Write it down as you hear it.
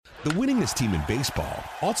The winningest team in baseball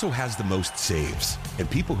also has the most saves, and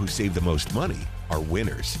people who save the most money are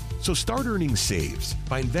winners. So start earning saves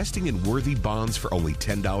by investing in worthy bonds for only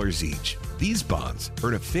 $10 each. These bonds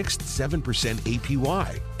earn a fixed 7%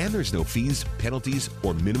 APY, and there's no fees, penalties,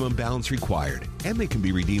 or minimum balance required, and they can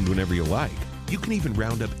be redeemed whenever you like. You can even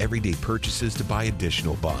round up everyday purchases to buy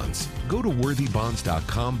additional bonds. Go to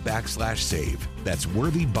worthybonds.com/save. That's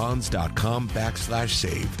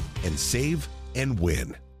worthybonds.com/save and save and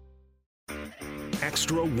win.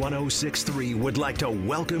 Extra 106.3 would like to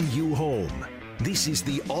welcome you home. This is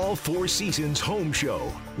the All Four Seasons Home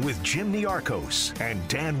Show with Jim Niarchos and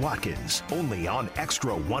Dan Watkins, only on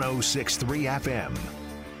Extra 106.3 FM.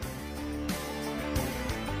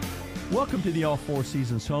 Welcome to the All Four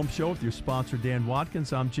Seasons Home Show with your sponsor, Dan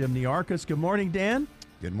Watkins. I'm Jim Niarchos. Good morning, Dan.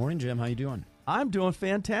 Good morning, Jim. How you doing? I'm doing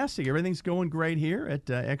fantastic. Everything's going great here at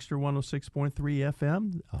Extra 106.3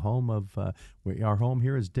 FM, a home of our home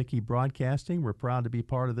here is Dickey Broadcasting. We're proud to be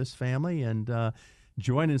part of this family and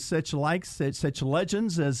joining such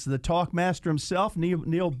legends as the talk master himself,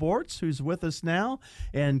 Neil Bortz, who's with us now,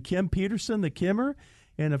 and Kim Peterson, the Kimmer.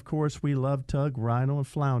 And, of course, we love Tug, Rhino, and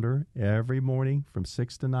Flounder every morning from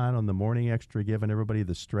 6 to 9 on the Morning Extra, giving everybody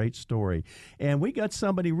the straight story. And we got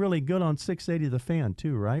somebody really good on 680 The Fan,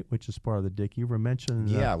 too, right, which is part of the Dick. You were mentioning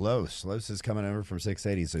Yeah, Los. Los is coming over from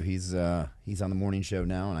 680, so he's on the morning show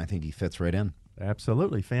now, and I think he fits right in.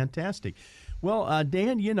 Absolutely. Fantastic. Well,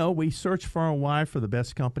 Dan, you know, we search far and wide for the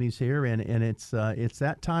best companies here, and it's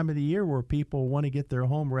that time of the year where people want to get their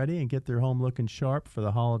home ready and get their home looking sharp for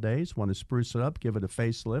the holidays, want to spruce it up, give it a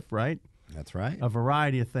facelift, right? That's right. A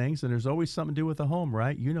variety of things, and there's always something to do with the home,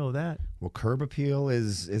 right? You know that. Well, curb appeal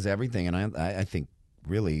is everything, and I think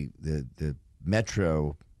really the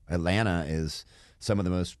Metro Atlanta is some of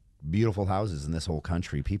the most beautiful houses in this whole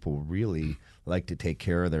country. People really like to take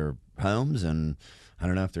care of their homes, and I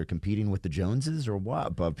don't know if they're competing with the Joneses or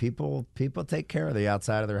what, but people take care of the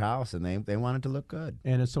outside of their house, and they want it to look good.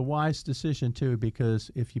 And it's a wise decision, too, because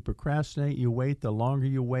if you procrastinate, you wait, the longer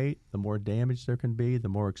you wait, the more damage there can be, the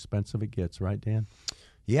more expensive it gets. Right, Dan?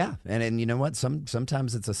 Yeah, and you know what?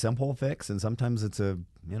 Sometimes it's a simple fix, and sometimes it's a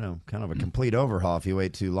kind of a complete overhaul if you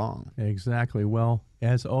wait too long. Exactly. Well,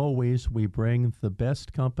 as always, we bring the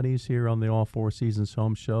best companies here on the All Four Seasons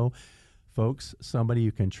Home Show. Folks, somebody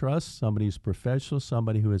you can trust, somebody who's professional,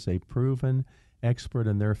 somebody who is a proven expert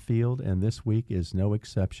in their field, and this week is no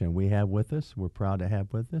exception. We're proud to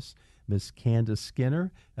have with us, Miss Candace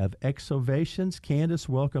Skinner of Exovations. Candace,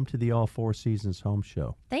 welcome to the All Four Seasons Home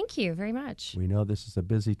Show. Thank you very much. We know this is a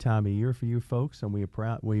busy time of year for you folks, and we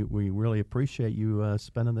really appreciate you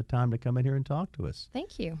spending the time to come in here and talk to us.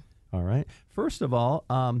 Thank you. All right. First of all,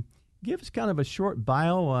 give us kind of a short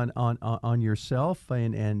bio on yourself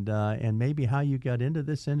and maybe how you got into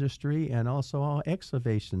this industry and also how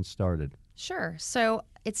Exovations started. Sure. So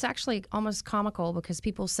it's actually almost comical because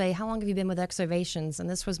people say, how long have you been with Exovations? And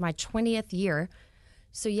this was my 20th year.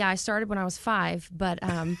 So, yeah, I started when I was 5, but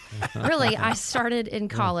really I started in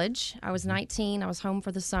college. I was 19. I was home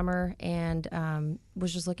for the summer and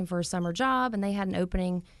was just looking for a summer job, and they had an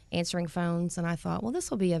opening answering phones, and I thought, well, this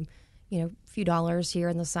will be a few dollars here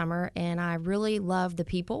in the summer, and I really loved the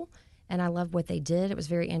people, and I loved what they did. It was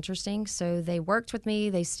very interesting. So they worked with me.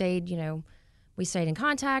 They stayed, we stayed in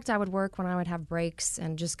contact. I would work when I would have breaks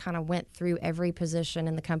and just kind of went through every position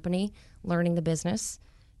in the company, learning the business.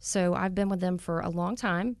 So I've been with them for a long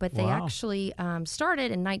time, but they actually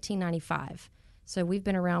started in 1995. So we've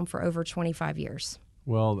been around for over 25 years.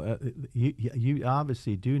 Well, you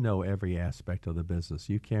obviously do know every aspect of the business.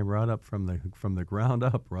 You came right up from the ground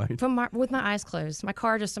up, right? With my eyes closed. My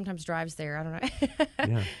car just sometimes drives there. I don't know.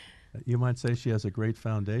 Yeah. You might say she has a great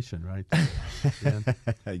foundation, right?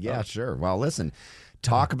 Yeah, sure. Well, listen,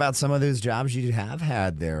 talk about some of those jobs you have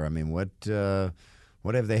had there. I mean, what have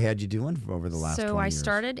they had you doing over the last 20 years? So I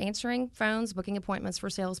started answering phones, booking appointments for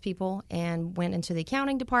salespeople, and went into the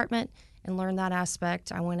accounting department and learned that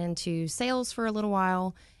aspect. I went into sales for a little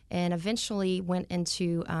while and eventually went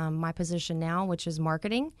into my position now, which is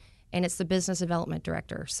marketing, and it's the business development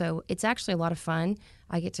director. So it's actually a lot of fun.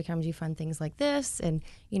 I get to come do fun things like this and,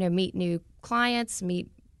 meet new clients,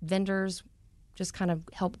 meet vendors, just kind of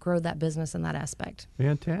help grow that business in that aspect.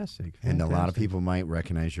 Fantastic. And a lot of people might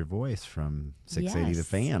recognize your voice from 680 The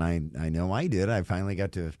Fan. I know I did. I finally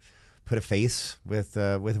got to put a face with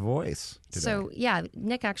voice today. So, yeah,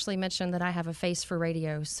 Nick actually mentioned that I have a face for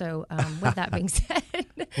radio. So, with that being said.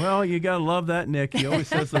 Well, you got to love that, Nick. He always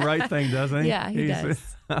says the right thing, doesn't he? Yeah, he does.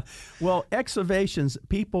 Well, Exovations,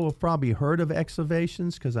 people have probably heard of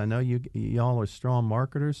Exovations because I know y'all are strong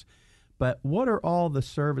marketers. But what are all the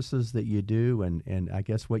services that you do, and I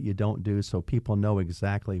guess what you don't do, so people know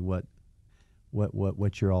exactly what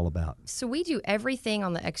you're all about? So we do everything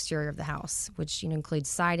on the exterior of the house, which includes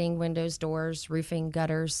siding, windows, doors, roofing,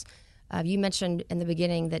 gutters. You mentioned in the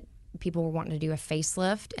beginning that people were wanting to do a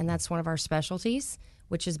facelift, and that's one of our specialties,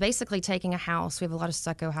 which is basically taking a house. We have a lot of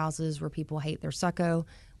stucco houses where people hate their stucco.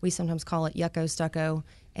 We sometimes call it yucco stucco,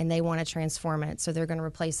 and they want to transform it. So they're going to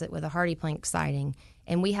replace it with a hardy plank siding.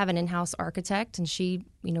 And we have an in-house architect, and she,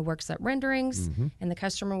 works at renderings, and the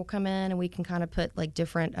customer will come in, and we can kind of put like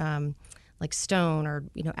different like stone or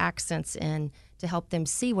accents in to help them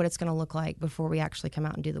see what it's going to look like before we actually come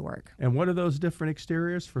out and do the work. And what are those different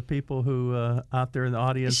exteriors for people who out there in the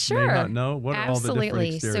audience may not know? What are all the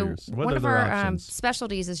different exteriors? So what one are of their our options?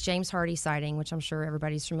 specialties is James Hardy siding, which I'm sure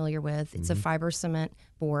everybody's familiar with. It's a fiber cement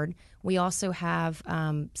board. We also have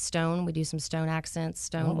stone. We do some stone accents,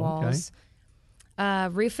 stone walls.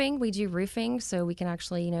 Roofing, we do roofing, so we can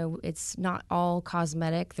actually, it's not all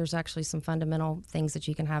cosmetic. There's actually some fundamental things that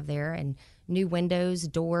you can have there. And new windows,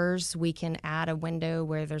 doors, we can add a window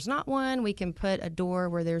where there's not one. We can put a door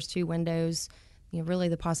where there's two windows. Really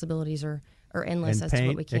the possibilities are endless and as to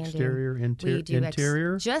what we can exterior, do. We do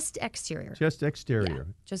interior? Just exterior. Just exterior.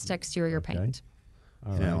 Yeah, just exterior paint.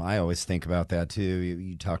 All right. I always think about that too.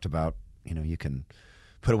 You talked about, you can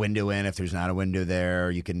put a window in if there's not a window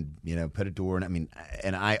there. You can, put a door in.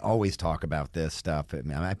 And I always talk about this stuff.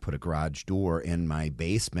 I put a garage door in my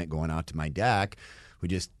basement going out to my deck. We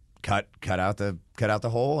just cut out the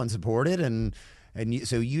hole and support it,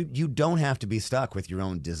 so you don't have to be stuck with your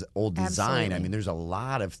own old design. Absolutely. There's a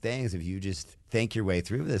lot of things if you just think your way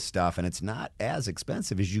through this stuff, and it's not as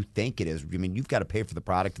expensive as you think it is. You've got to pay for the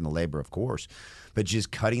product and the labor, of course, but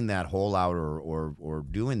just cutting that hole out or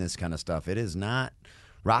doing this kind of stuff, it is not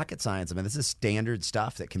rocket science. This is standard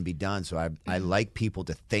stuff that can be done. So I like people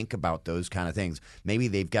to think about those kind of things. Maybe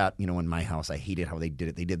they've got, in my house, I hated how they did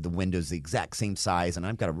it. They did the windows the exact same size, and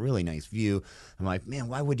I've got a really nice view. I'm like, man,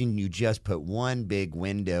 why wouldn't you just put one big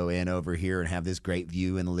window in over here and have this great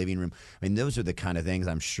view in the living room? Those are the kind of things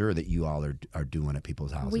I'm sure that you all are doing at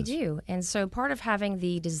people's houses. We do. And so part of having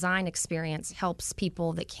the design experience helps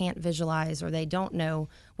people that can't visualize or they don't know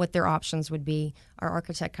what their options would be. Our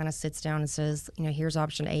architect kind of sits down and says, here's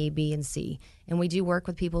option A, B, and C. And we do work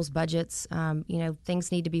with people's budgets.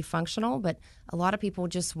 Things need to be functional, but a lot of people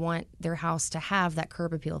just want their house to have that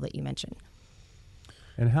curb appeal that you mentioned.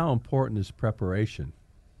 And how important is preparation?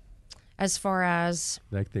 As far as?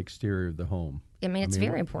 Like the exterior of the home. It's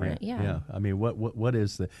very important. Yeah. What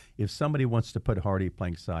is if somebody wants to put hardy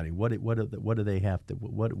plank siding, what do they have to?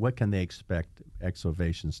 What can they expect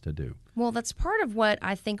Exovations to do? Well, that's part of what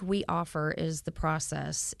I think we offer is the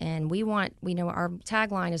process, and our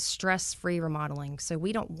tagline is stress-free remodeling. So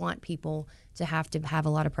we don't want people to have a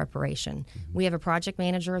lot of preparation. Mm-hmm. We have a project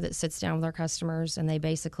manager that sits down with our customers, and they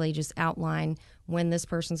basically just outline when this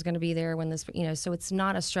person's going to be there, so it's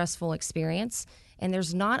not a stressful experience. And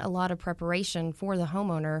there's not a lot of preparation for the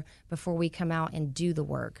homeowner before we come out and do the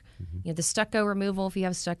work. Mm-hmm. The stucco removal, if you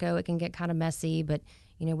have stucco, it can get kind of messy, but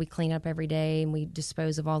we clean up every day and we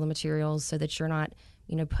dispose of all the materials so that you're not,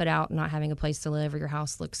 put out and not having a place to live or your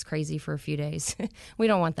house looks crazy for a few days. We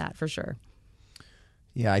don't want that for sure.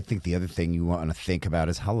 Yeah, I think the other thing you want to think about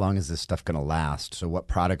is how long is this stuff going to last? So what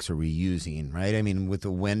products are we using, right? With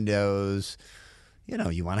the windows,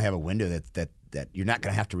 you want to have a window that you're not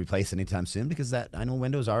going to have to replace anytime soon because I know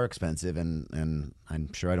windows are expensive, and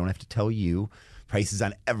I'm sure I don't have to tell you prices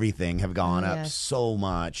on everything have gone up so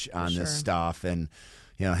much on this stuff. And,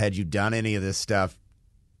 had you done any of this stuff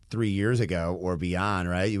 3 years ago or beyond,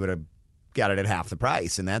 right, you would have got it at half the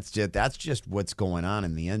price. And that's just what's going on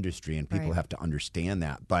in the industry, and people have to understand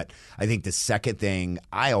that. But I think the second thing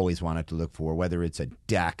I always wanted to look for, whether it's a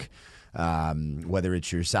deck, whether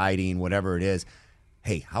it's your siding, whatever it is,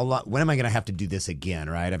 hey, how long? When am I going to have to do this again,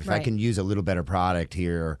 right? If I can use a little better product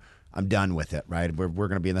here, I'm done with it, right? We're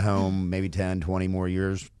going to be in the home maybe 10, 20 more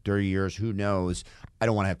years, 30 years, who knows? I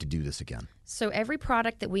don't want to have to do this again. So every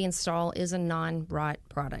product that we install is a non-rot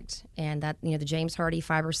product. And that, the James Hardy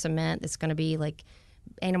fiber cement, it's going to be like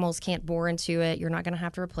animals can't bore into it. You're not going to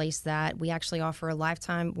have to replace that. We actually offer a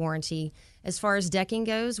lifetime warranty. As far as decking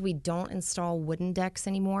goes, we don't install wooden decks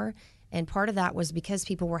anymore. And part of that was because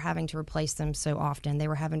people were having to replace them so often. They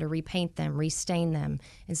were having to repaint them, restain them.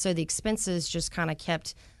 And so the expenses just kind of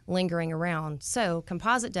kept lingering around. So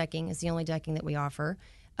composite decking is the only decking that we offer.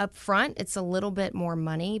 Up front, it's a little bit more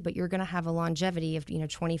money, but you're going to have a longevity of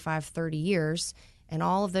 25, 30 years. And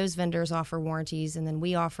all of those vendors offer warranties, and then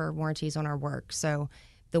we offer warranties on our work. So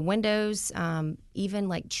the windows, even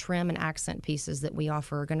like trim and accent pieces that we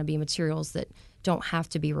offer are going to be materials that don't have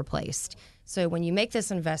to be replaced. So when you make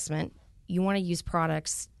this investment, you want to use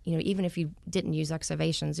products, even if you didn't use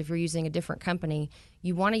Exovations, if you're using a different company,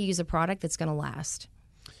 you want to use a product that's going to last.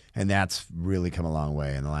 And that's really come a long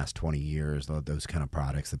way in the last 20 years, those kind of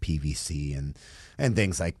products, the PVC and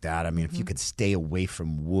things like that. I mean, if you could stay away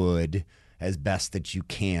from wood as best that you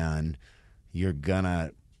can, you're going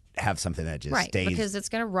to have something that just stays. Right, because it's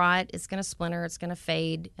going to rot, it's going to splinter, it's going to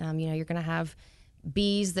fade. You're going to have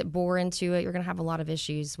bees that bore into it. You're going to have a lot of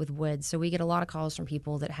issues with wood. So we get a lot of calls from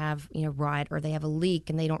people that have, rot, or they have a leak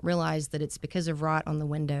and they don't realize that it's because of rot on the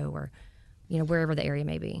window or wherever the area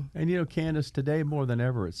may be. And Candace, today more than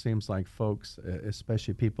ever, it seems like folks,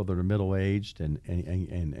 especially people that are middle-aged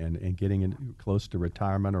and getting close to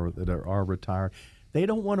retirement or that are retired, they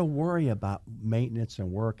don't want to worry about maintenance and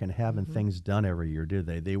work and having things done every year, do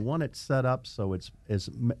they? They want it set up so it's as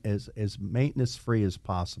maintenance-free as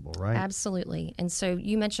possible, right? Absolutely. And so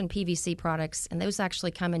you mentioned PVC products, and those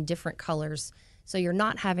actually come in different colors. So you're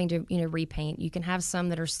not having to, repaint. You can have some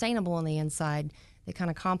that are stainable on the inside that kind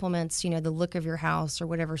of complements, the look of your house or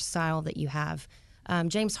whatever style that you have.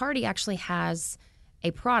 James Hardie actually has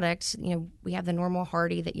a product. We have the normal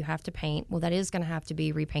Hardie that you have to paint. Well, that is going to have to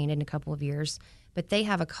be repainted in a couple of years. But they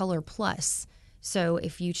have a Color Plus. So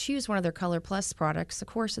if you choose one of their Color Plus products, of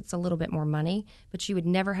course, it's a little bit more money, but you would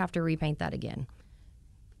never have to repaint that again.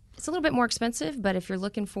 It's a little bit more expensive, but if you're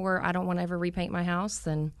looking for, I don't want to ever repaint my house,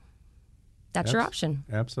 then that's your option.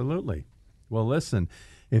 Absolutely. Well, listen,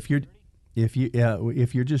 if you're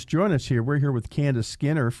just joining us here, we're here with Candace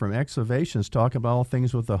Skinner from Exovations, talking about all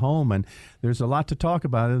things with the home, and there's a lot to talk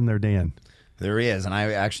about, isn't there, Dan? There is, and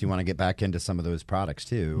I actually want to get back into some of those products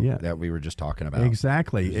too that we were just talking about.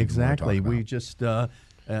 Exactly. We just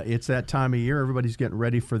it's that time of year. Everybody's getting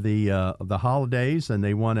ready for the holidays, and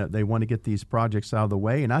they want to get these projects out of the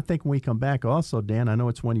way. And I think when we come back, also, Dan, I know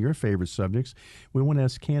it's one of your favorite subjects. We want to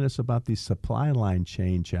ask Candace about these supply line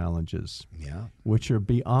chain challenges, which are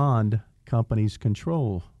beyond companies'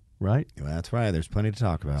 control. Right? Well, that's right. There's plenty to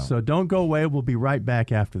talk about. So don't go away. We'll be right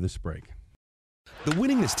back after this break. The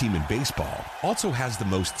winningest team in baseball also has the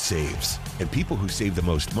most saves, and people who save the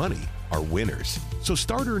most money are winners. So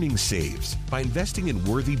start earning saves by investing in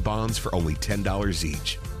worthy bonds for only $10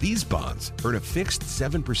 each. These bonds earn a fixed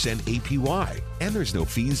 7% APY, and there's no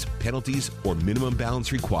fees, penalties, or minimum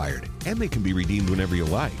balance required, and they can be redeemed whenever you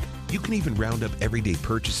like. You can even round up everyday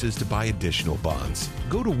purchases to buy additional bonds.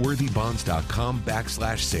 Go to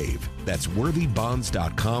worthybonds.com/save. That's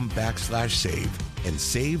worthybonds.com/save and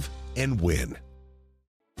save and win.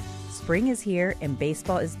 Spring is here and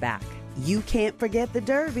baseball is back. You can't forget the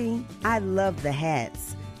Derby. I love the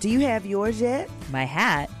hats. Do you have yours yet? My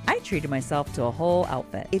hat? I treated myself to a whole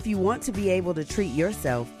outfit. If you want to be able to treat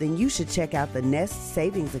yourself, then you should check out the Nest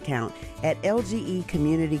Savings Account at LGE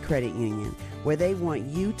Community Credit Union, where they want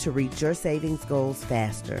you to reach your savings goals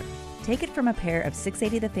faster. Take it from a pair of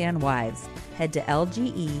 680 The Fan wives. Head to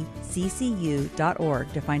lgeccu.org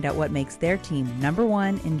to find out what makes their team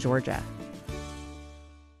 #1 in Georgia.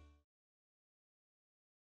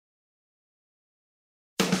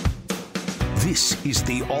 This is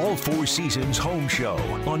the All Four Seasons Home Show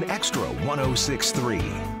on Extra 106.3.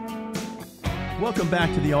 Welcome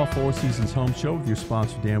back to the All Four Seasons Home Show with your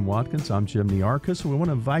sponsor, Dan Watkins. I'm Jim Niarchos. We want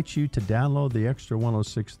to invite you to download the Extra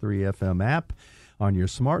 106.3 FM app on your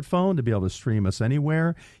smartphone to be able to stream us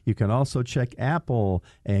anywhere. You can also check Apple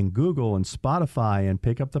and Google and Spotify and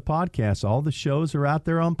pick up the podcast. All the shows are out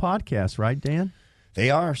there on podcasts, right, Dan? They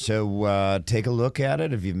are. So take a look at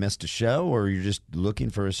it if you've missed a show or you're just looking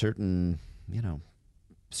for a certain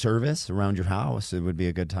service around your house. It would be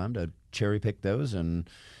a good time to cherry pick those and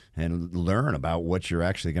learn about what you're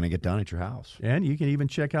actually going to get done at your house. And you can even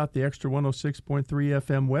check out the Extra 106.3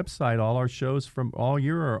 FM website. All our shows from all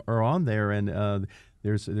year are on there, and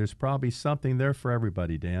there's probably something there for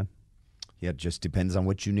everybody, Dan. Yeah, it just depends on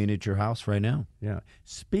what you need at your house right now. Yeah.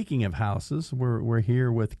 Speaking of houses, we're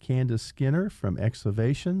here with Candace Skinner from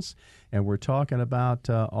Exovations, and we're talking about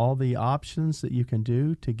all the options that you can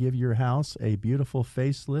do to give your house a beautiful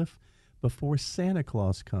facelift before Santa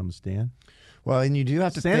Claus comes, Dan. Well, and you do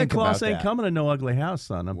have to think about that. Santa Claus ain't coming to no ugly house,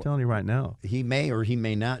 son. I'm telling you right now. He may or he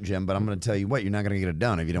may not, Jim, but I'm going to tell you what, you're not going to get it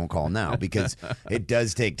done if you don't call now because it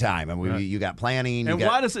does take time. I mean, you got planning. And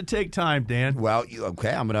why does it take time, Dan? Well,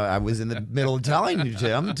 okay, I was in the middle of telling you,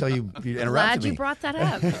 Jim, until you interrupted Glad me. you brought that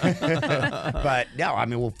up. But no, I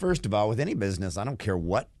mean, well, first of all, with any business, I don't care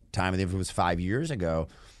what time, if it was 5 years ago,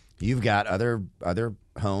 you've got other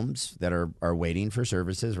homes that are waiting for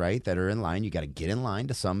services, right, that are in line. You got to get in line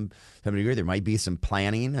to some degree. There might be some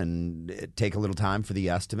planning and take a little time for the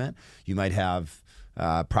estimate. You might have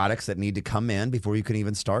products that need to come in before you can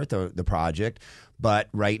even start the project. But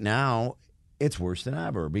right now, it's worse than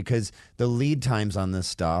ever because the lead times on this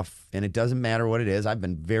stuff, and it doesn't matter what it is. I've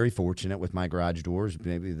been very fortunate with my garage doors,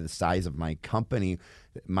 maybe the size of my company,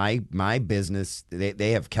 my business.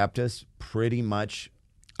 They have kept us pretty much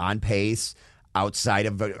on pace outside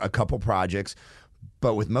of a couple projects.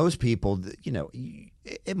 But with most people,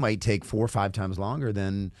 it might take 4 or 5 times longer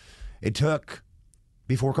than it took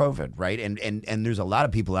before COVID, right? And there's a lot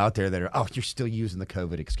of people out there that are, you're still using the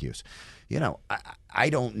COVID excuse. I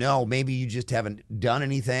don't know. Maybe you just haven't done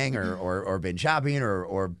anything or been shopping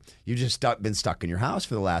or you just been stuck in your house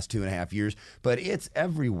for the last 2.5 years. But it's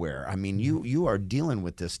everywhere. I mean, you are dealing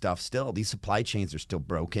with this stuff still. These supply chains are still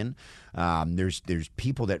broken. There's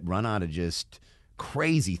people that run out of just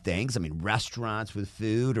crazy things. I mean, restaurants with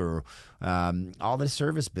food or all the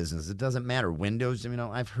service business. It doesn't matter. Windows,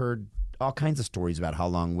 I've heard all kinds of stories about how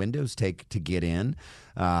long windows take to get in.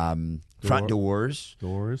 Front doors.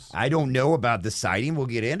 I don't know about the siding. We'll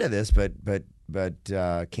get into this, but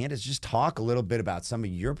Candace, just talk a little bit about some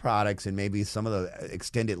of your products and maybe some of the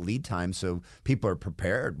extended lead time so people are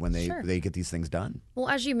prepared when they get these things done. Well,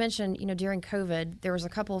 as you mentioned, during COVID, there was a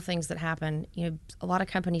couple of things that happened. A lot of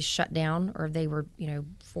companies shut down or they were,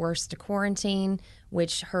 forced to quarantine,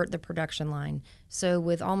 which hurt the production line. So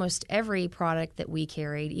with almost every product that we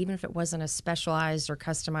carried, even if it wasn't a specialized or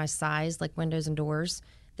customized size like windows and doors,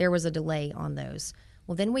 there was a delay on those.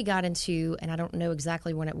 Well, then we got into, and I don't know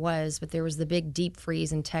exactly when it was, but there was the big deep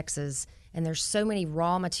freeze in Texas, and there's so many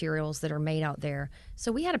raw materials that are made out there.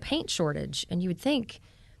 So we had a paint shortage, and you would think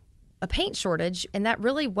a paint shortage, and that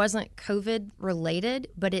really wasn't COVID related,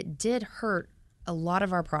 but it did hurt a lot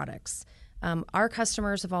of our products. Our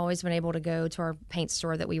customers have always been able to go to our paint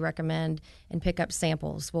store that we recommend and pick up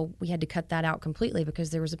samples. Well, we had to cut that out completely because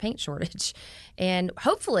there was a paint shortage. And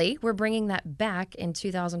hopefully we're bringing that back in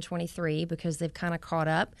 2023 because they've kind of caught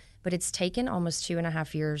up. But it's taken almost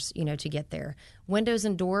 2.5 years, to get there. Windows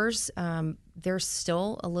and doors, there's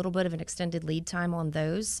still a little bit of an extended lead time on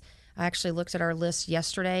those. I actually looked at our list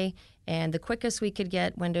yesterday, and the quickest we could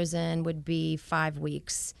get windows in would be 5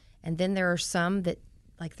 weeks. And then there are some that,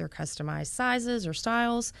 like their customized sizes or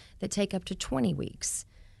styles, that take up to 20 weeks.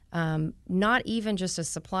 Not even just a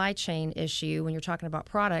supply chain issue when you're talking about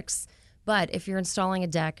products, but if you're installing a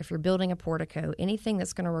deck, if you're building a portico, anything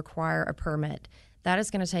that's going to require a permit, that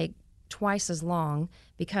is going to take twice as long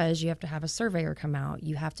because you have to have a surveyor come out.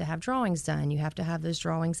 You have to have drawings done. You have to have those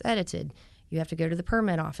drawings edited. You have to go to the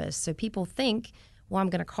permit office. So people think, well,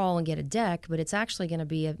 I'm going to call and get a deck, but it's actually going to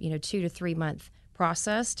be a 2 to 3 month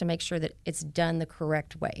process to make sure that it's done the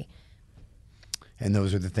correct way. And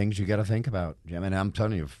those are the things you got to think about, Jim. And I'm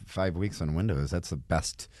telling you, 5 weeks on Windows, that's the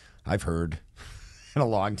best I've heard in a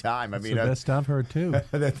long time. That's the best I've heard, too.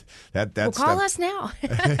 Well, call us now.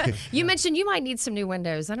 You mentioned you might need some new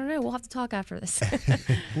windows. I don't know. We'll have to talk after this.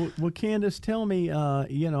 Well, Candace, tell me,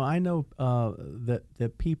 I know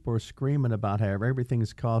that people are screaming about how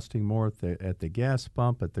everything's costing more at the gas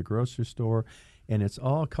pump, at the grocery store. And it's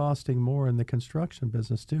all costing more in the construction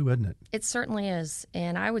business, too, isn't it? It certainly is.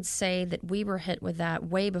 And I would say that we were hit with that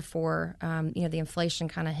way before, the inflation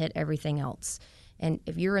kind of hit everything else. And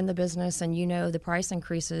if you're in the business and the price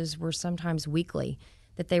increases were sometimes weekly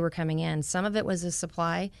that they were coming in. Some of it was a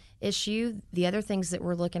supply issue. The other things that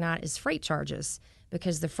we're looking at is freight charges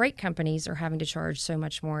because the freight companies are having to charge so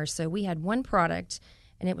much more. So we had one product,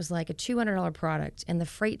 and it was like a $200 product, and the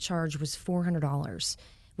freight charge was $400.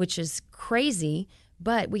 Which is crazy,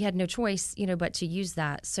 but we had no choice, but to use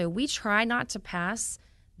that. So we try not to pass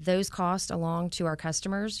those costs along to our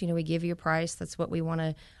customers. We give you a price. That's what we want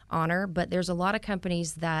to honor. But there's a lot of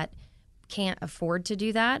companies that can't afford to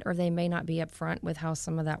do that, or they may not be upfront with how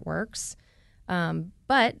some of that works.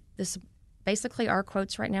 But this basically our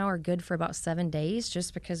quotes right now are good for about 7 days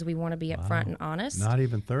just because we want to be upfront and honest. Not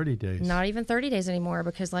even 30 days. Not even 30 days anymore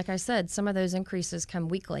because, like I said, some of those increases come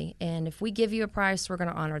weekly. And if we give you a price, we're going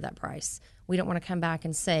to honor that price. We don't want to come back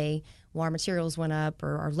and say, well, our materials went up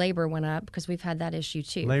or our labor went up because we've had that issue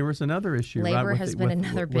too. Labor's another issue, Labor right? has been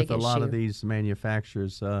another big issue. With a lot of these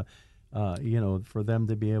manufacturers, for them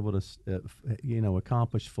to be able to,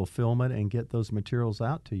 accomplish fulfillment and get those materials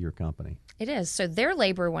out to your company. It is. So their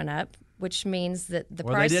labor went up, which means that the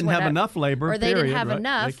price went up. Or they didn't have enough labor, or they didn't have right?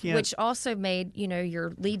 enough, which also made,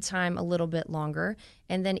 your lead time a little bit longer.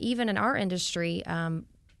 And then even in our industry,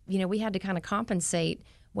 we had to kind of compensate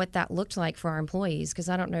what that looked like for our employees because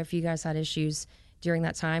I don't know if you guys had issues during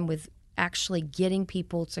that time with actually getting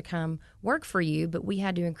people to come work for you, but we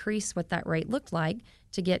had to increase what that rate looked like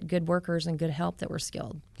to get good workers and good help that were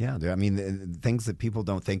skilled. Yeah, I mean, things that people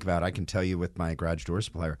don't think about, I can tell you with my garage door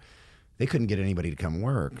supplier, they couldn't get anybody to come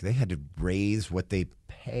work. They had to raise what they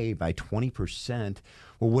pay by 20%.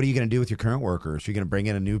 Well, what are you going to do with your current workers? You're going to bring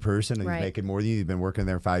in a new person and Right. making more than you. You've been working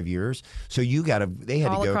there 5 years. So they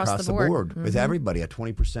had All to go across the board. with everybody, a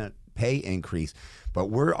 20% pay increase. But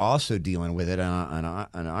we're also dealing with it on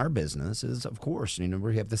our businesses, of course. You know,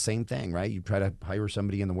 we have the same thing, right? You try to hire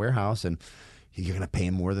somebody in the warehouse and you're going to pay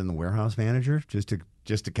them more than the warehouse manager just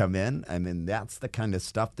to come in. I mean, that's the kind of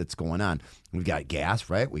stuff that's going on. We've got gas,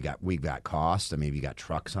 right? We've got costs. I mean, we got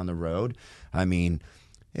trucks on the road. I mean,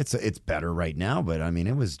 it's better right now, but I mean,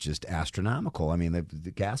 it was just astronomical. I mean,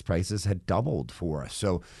 the gas prices had doubled for us.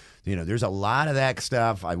 So, you know, there's a lot of that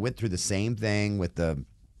stuff. I went through the same thing with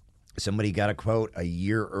somebody got a quote a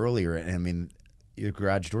year earlier, and I mean, your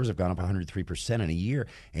garage doors have gone up 103% in a year,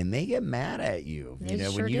 and they get mad at you. They You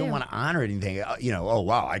know, sure when you do. don't want to honor anything, you know, oh,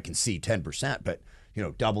 wow, I can see 10%, but, you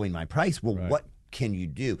know, doubling my price. Well, what can you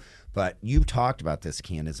do? But you've talked about this,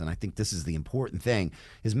 Candace, and I think this is the important thing,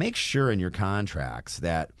 is make sure in your contracts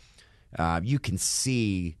that you can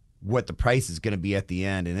see what the price is going to be at the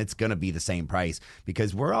end, and it's going to be the same price,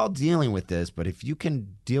 because we're all dealing with this. But if you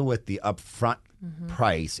can deal with the upfront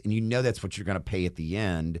price and you know that's what you're going to pay at the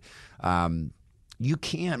end, you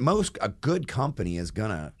can't. A good company is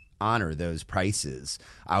going to honor those prices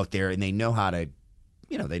out there, and they know how to.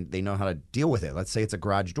 You know, they know how to deal with it. Let's say it's a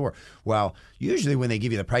garage door. Well, usually when they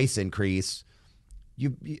give you the price increase, you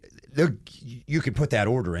can put that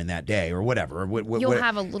order in that day or whatever. You'll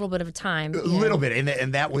have a little bit of time. A little bit,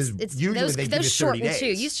 and that was usually those they give you 30 shortened days. too.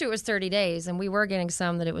 Used to it was 30 days, and we were getting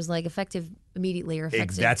some that it was like effective immediately or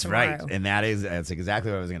effective That's tomorrow. right, and that's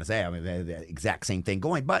exactly what I was going to say. I mean, the exact same thing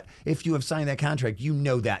going. But if you have signed that contract, you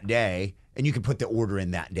know that day, and you can put the order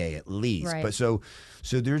in that day at least. Right. But so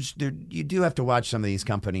you do have to watch some of these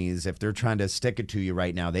companies. If they're trying to stick it to you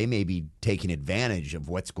right now, they may be taking advantage of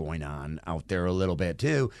what's going on out there a little bit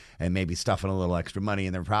too, and maybe stuffing a little extra money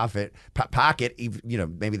in their pocket. You know,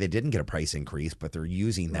 maybe they didn't get a price increase, but they're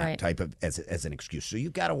using that Right. type of as an excuse. So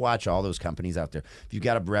you've got to watch all those companies out there. If you've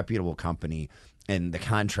got a reputable company and the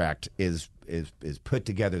contract is put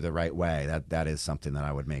together the right way, that is something that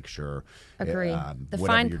I would make sure. Agree. The whatever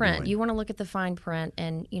fine you're print. doing. You want to look at the fine print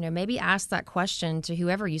and, you know, maybe ask that question to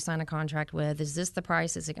whoever you sign a contract with. Is this the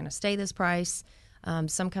price? Is it going to stay this price?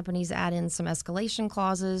 Some companies add in some escalation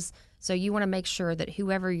clauses. So you want to make sure that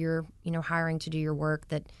whoever you're, you know, hiring to do your work,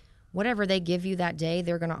 that whatever they give you that day,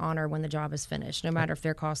 they're going to honor when the job is finished, no matter if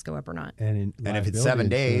their costs go up or not. And if it's 7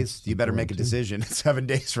 days, you better make a decision. 7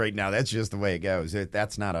 days right now. That's just the way it goes.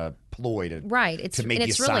 That's not a ploy to Right. It's to make and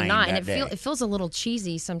you it's really sign not. that And day. it feels a little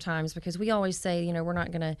cheesy sometimes because we always say, you know, we're not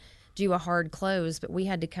going to do a hard close, but we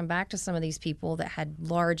had to come back to some of these people that had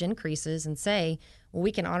large increases and say, well,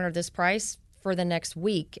 we can honor this price for the next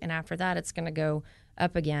week, and after that, it's going to go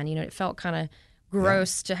up again. You know, it felt kind of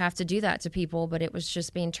gross to have to do that to people, but it was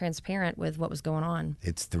just being transparent with what was going on.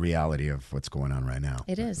 It's the reality of what's going on right now.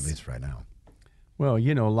 It is. At least right now. Well,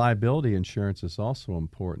 you know, liability insurance is also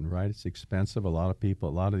important, right? It's expensive. A lot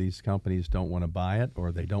of these companies don't want to buy it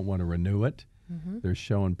or they don't want to renew it. They're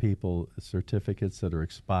showing people certificates that are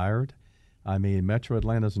expired. I mean, Metro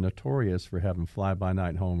Atlanta is notorious for having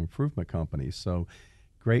fly-by-night home improvement companies. So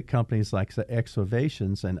great companies like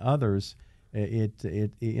Exovations and others, you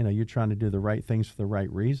know, you're trying to do the right things for the right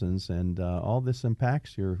reasons, and all this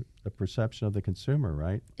impacts the perception of the consumer,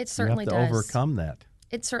 right? It certainly you have to does. overcome that.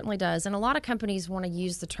 It certainly does. And a lot of companies want to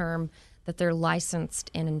use the term that they're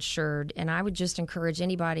licensed and insured. And I would just encourage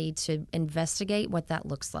anybody to investigate what that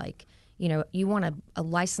looks like. You know, you want a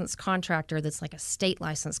licensed contractor that's like a state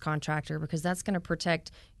licensed contractor because that's going to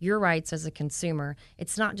protect your rights as a consumer.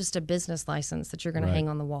 It's not just a business license that you're going to hang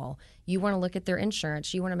on the wall. You want to look at their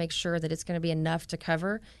insurance. You want to make sure that it's going to be enough to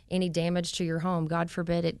cover any damage to your home. God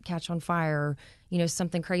forbid it catch on fire or, you know,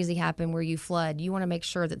 something crazy happen where you flood. You want to make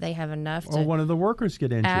sure that they have enough to... Or one of the workers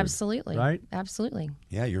get injured. Absolutely. Right? Absolutely.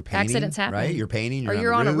 Yeah, you're painting. Accidents happen. Right? You're painting. Or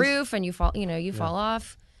you're on on the a roof and you fall, fall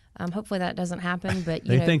off. Hopefully that doesn't happen, but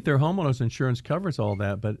They think their homeowners insurance covers all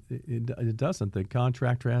that, but it doesn't. The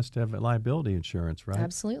contractor has to have liability insurance, right?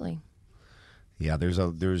 Absolutely. Yeah, there's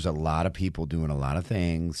a lot of people doing a lot of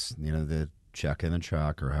things. You know, the Chuck in the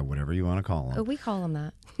truck or whatever you want to call them. Oh, we call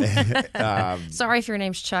them that. Sorry if your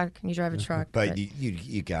name's Chuck and you drive a truck. But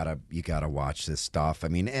you gotta watch this stuff. I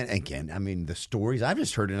mean, and again, I mean the stories. I've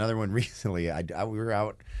just heard another one recently. We were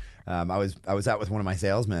out. I was out with one of my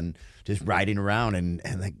salesmen just riding around, and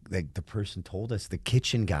the person told us the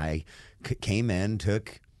kitchen guy came in,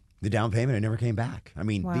 took the down payment, and never came back. I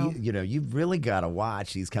mean, Wow. you've really got to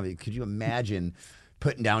watch these companies. Could you imagine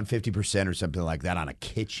putting down 50% or something like that on a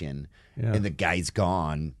kitchen, Yeah. and the guy's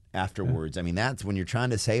gone, afterwards. I mean, that's when you're trying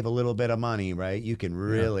to save a little bit of money, right? You can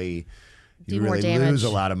really do you more really damage. lose a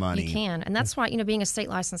lot of money. You can. And that's why, being a state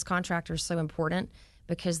licensed contractor is so important,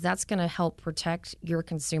 because that's going to help protect your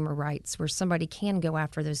consumer rights, where somebody can go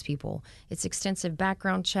after those people. It's extensive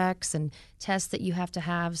background checks and tests that you have to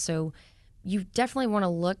have. So you definitely want to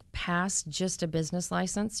look past just a business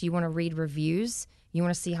license. You want to read reviews. You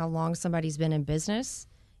want to see how long somebody's been in business.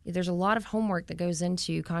 There's a lot of homework that goes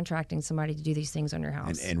into contracting somebody to do these things on your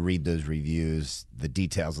house. And read those reviews, the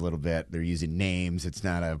details a little bit. They're using names. It's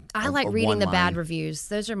not I like reading the bad one-line. reviews.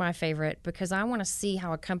 Those are my favorite, because I want to see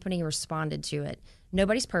how a company responded to it.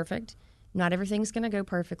 Nobody's perfect. Not everything's going to go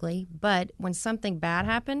perfectly. But when something bad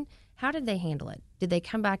happened, how did they handle it? Did they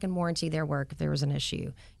come back and warranty their work if there was an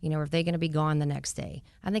issue? Are they going to be gone the next day?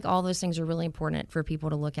 I think all those things are really important for people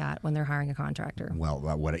to look at when they're hiring a contractor. Well,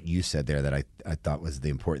 what you said there that I thought was the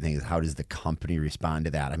important thing is, how does the company respond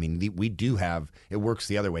to that? I mean, we do have, it works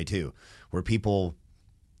the other way too, where people,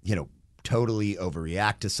 totally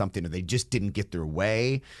overreact to something, or they just didn't get their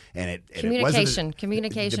way, and Communication.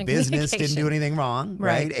 the business didn't do anything wrong,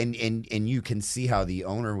 right? Right. And you can see how the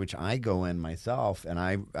owner, which I go in myself, and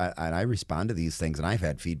I respond to these things, and I've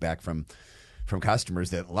had feedback from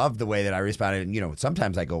customers that love the way that I responded. And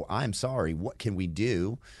sometimes I go, I'm sorry, what can we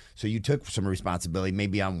do? So you took some responsibility,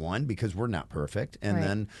 maybe on one, because we're not perfect, and Right.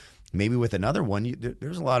 then maybe with another one,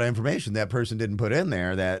 there's a lot of information that person didn't put in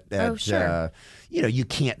there that Oh, sure. You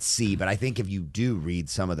can't see. But I think if you do read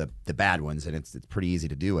some of the bad ones, and it's pretty easy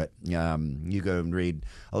to do it, you go and read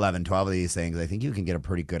 11, 12 of these things, I think you can get a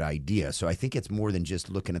pretty good idea. So I think it's more than just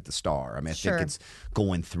looking at the star. I mean, I Sure. think it's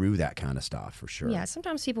going through that kind of stuff for sure. Yeah,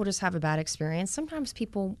 sometimes people just have a bad experience. Sometimes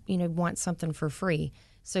people, want something for free.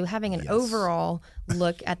 So having an overall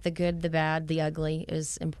look at the good, the bad, the ugly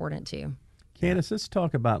is important too. Candace, let's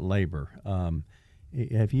talk about labor.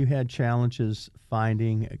 Have you had challenges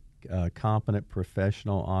finding competent,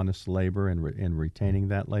 professional, honest labor and retaining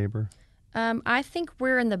that labor? I think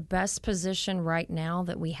we're in the best position right now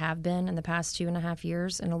that we have been in the past 2.5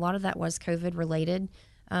 years, and a lot of that was COVID related.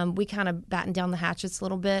 We kind of battened down the hatchets a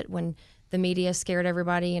little bit when the media scared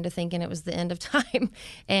everybody into thinking it was the end of time.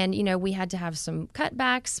 And, we had to have some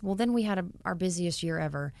cutbacks. Well, then we had our busiest year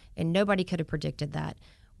ever, and nobody could have predicted that.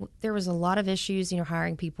 There was a lot of issues,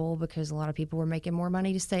 hiring people, because a lot of people were making more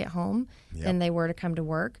money to stay at home than they were to come to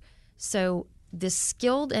work. So the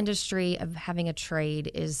skilled industry of having a trade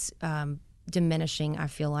is diminishing, I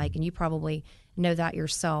feel like, and you probably know that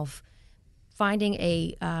yourself. Finding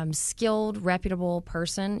a skilled, reputable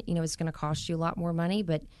person, it's going to cost you a lot more money,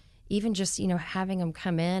 but even just, having them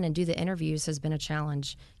come in and do the interviews has been a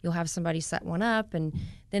challenge. You'll have somebody set one up, and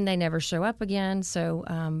then they never show up again. So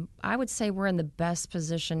I would say we're in the best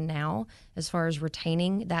position now as far as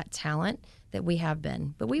retaining that talent that we have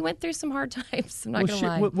been. But we went through some hard times, I'm not going to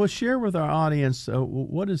lie. We'll share with our audience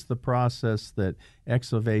what is the process that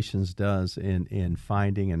Exovations does in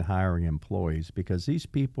finding and hiring employees, because these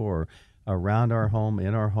people are around our home,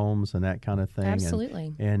 in our homes, and that kind of thing.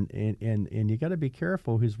 Absolutely. And you got to be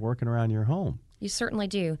careful who's working around your home. You certainly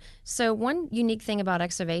do. So one unique thing about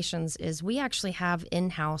Exovations is we actually have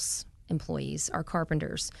in-house employees, our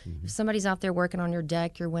carpenters. If somebody's out there working on your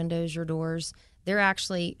deck, your windows, your doors, they're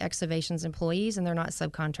actually Exovations employees, and they're not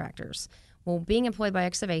subcontractors. Well, being employed by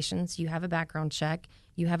Exovations, you have a background check,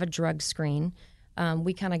 you have a drug screen.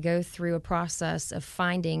 We kind of go through a process of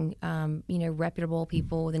finding, reputable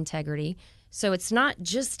people with integrity. So it's not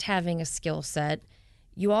just having a skill set.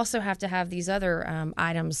 You also have to have these other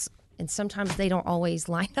items, and sometimes they don't always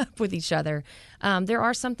line up with each other. There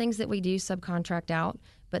are some things that we do subcontract out,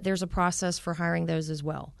 but there's a process for hiring those as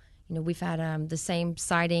well. We've had the same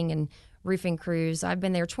siding and roofing crews. I've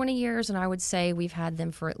been there 20 years, and I would say we've had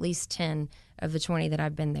them for at least 10 of the 20 that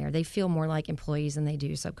I've been there. They feel more like employees than they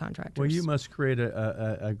do subcontractors. Well, you must create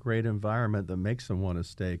a great environment that makes them want to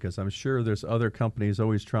stay, because I'm sure there's other companies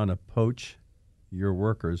always trying to poach your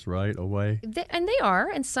workers, right, away? And they are,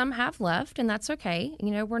 and some have left, and that's okay.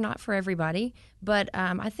 We're not for everybody. But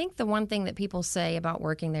I think the one thing that people say about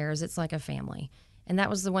working there is it's like a family. And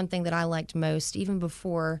that was the one thing that I liked most, even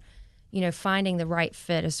before finding the right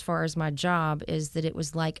fit as far as my job, is that it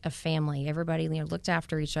was like a family. Everybody, looked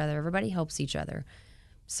after each other. Everybody helps each other.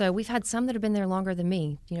 So we've had some that have been there longer than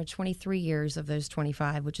me, 23 years of those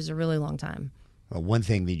 25, which is a really long time. Well, one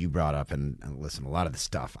thing that you brought up, and listen, a lot of the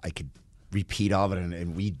stuff, I could repeat all of it,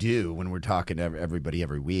 and we do when we're talking to everybody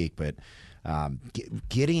every week, but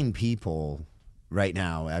getting people right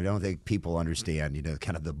now, I don't think people understand,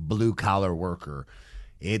 kind of the blue-collar worker.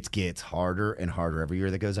 it gets harder and harder every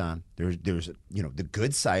year that goes on. There's the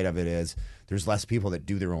good side of it is there's less people that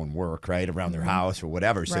do their own work, right, around their house or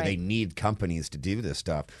whatever. So they need companies to do this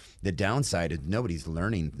stuff. The downside is nobody's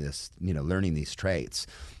learning these traits.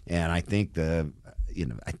 And I think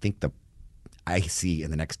I see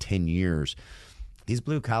in the next 10 years, these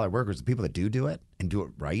blue collar workers, the people that do it and do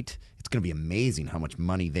it right, it's going to be amazing how much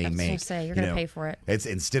money they make. I was going to say, you're going to pay for it. It's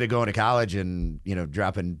instead of going to college and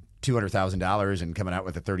dropping $200,000 and coming out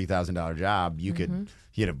with a $30,000 job, you could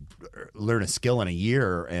learn a skill in a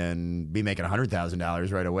year and be making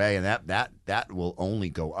 $100,000 right away, and that will only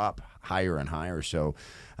go up higher and higher. So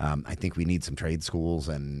I think we need some trade schools,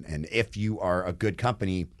 and if you are a good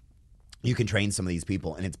company, you can train some of these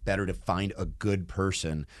people, and it's better to find a good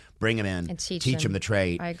person, bring them in, and teach them the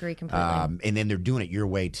trade. I agree completely. And then they're doing it your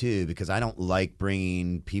way too, because I don't like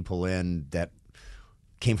bringing people in that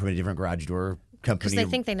came from a different garage door company. Because they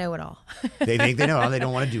think they know it all. They think they know it all. They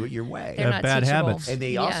don't want to do it your way. They're not bad teachable. habits. And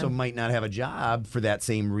they also might not have a job for that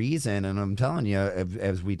same reason. And I'm telling you,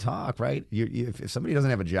 as we talk, right, if somebody doesn't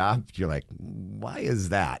have a job, you're like, why is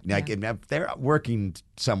that? Like, if they're working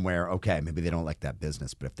somewhere, okay, maybe they don't like that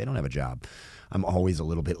business. But if they don't have a job, I'm always a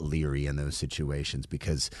little bit leery in those situations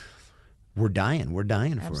because we're dying. We're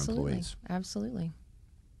dying for employees. Absolutely.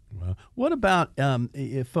 Well, what about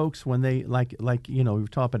if folks, when they like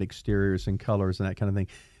we've talked about exteriors and colors and that kind of thing,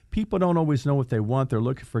 people don't always know what they want. They're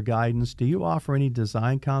looking for guidance. Do you offer any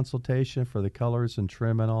design consultation for the colors and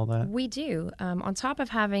trim and all that? We do. On top of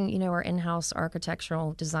having, our in-house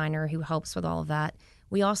architectural designer who helps with all of that,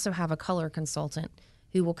 we also have a color consultant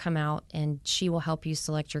who will come out and she will help you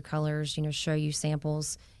select your colors, show you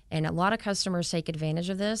samples. And a lot of customers take advantage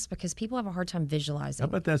of this because people have a hard time visualizing. I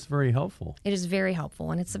bet that's very helpful. It is very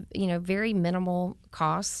helpful, and it's a very minimal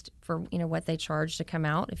cost for what they charge to come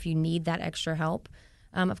out if you need that extra help.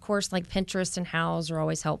 Of course, like Pinterest and Houzz are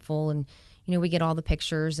always helpful, and we get all the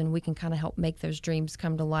pictures, and we can kind of help make those dreams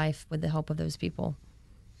come to life with the help of those people.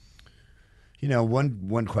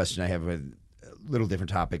 One question I have, a little different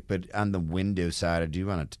topic, but on the window side, I do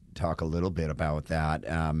want to talk a little bit about that.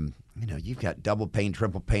 You've got double pane,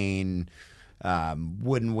 triple pane,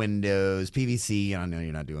 wooden windows, PVC. I know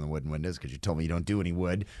you're not doing the wooden windows because you told me you don't do any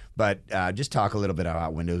wood, but just talk a little bit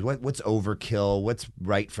about windows. What's overkill? What's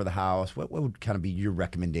right for the house? What would kind of be your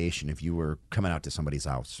recommendation if you were coming out to somebody's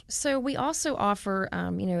house? So we also offer,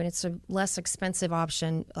 and it's a less expensive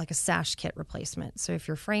option, like a sash kit replacement. So if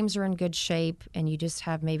your frames are in good shape and you just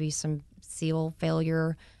have maybe some seal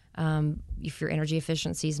failure, if your energy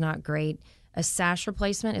efficiency is not great, a sash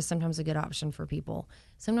replacement is sometimes a good option for people.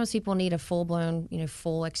 Sometimes people need a full-blown,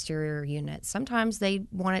 full exterior unit. Sometimes they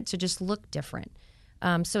want it to just look different.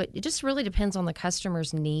 So it just really depends on the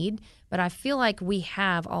customer's need. But I feel like we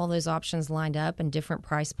have all those options lined up and different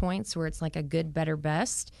price points where it's like a good, better,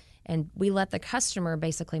 best. And we let the customer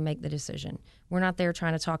basically make the decision. We're not there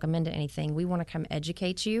trying to talk them into anything. We want to come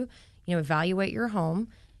educate you, evaluate your home,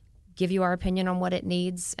 give you our opinion on what it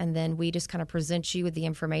needs, and then we just kind of present you with the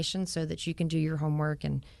information so that you can do your homework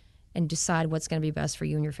and decide what's going to be best for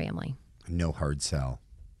you and your family. No hard sell.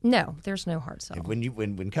 No, there's no hard sell.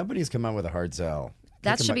 When companies come out with a hard sell,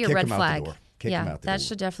 that should be a red flag. Yeah, that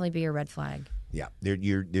should definitely be a red flag. Yeah,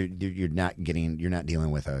 you're not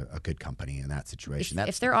dealing with a good company in that situation.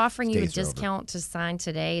 If they're offering you a discount to sign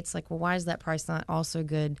today, it's like, well, why is that price not also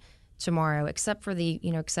good tomorrow, except for the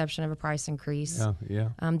exception of a price increase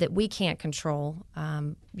that we can't control.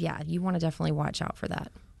 You want to definitely watch out for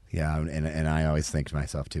that. Yeah, and I always think to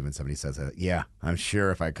myself too when somebody says that. Yeah, I'm sure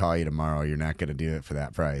if I call you tomorrow, you're not going to do it for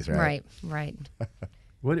that price, right? Right.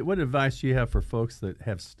 What advice do you have for folks that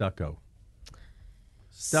have stucco?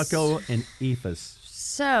 Stucco and ephes.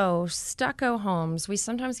 So stucco homes, we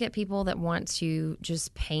sometimes get people that want to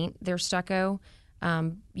just paint their stucco.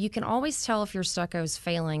 You can always tell if your stucco is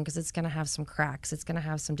failing because it's going to have some cracks. It's going to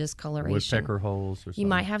have some discoloration. Woodpecker holes or something. You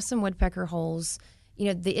might have some woodpecker holes.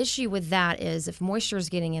 The issue with that is if moisture is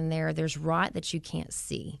getting in there, there's rot that you can't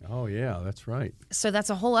see. Oh, yeah, that's right. So that's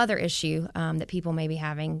a whole other issue that people may be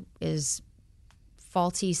having is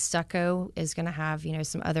faulty stucco is going to have,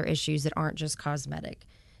 some other issues that aren't just cosmetic.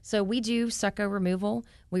 So we do stucco removal.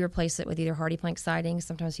 We replace it with either hardy plank siding.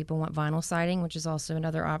 Sometimes people want vinyl siding, which is also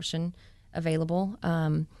another option available.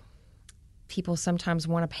 People sometimes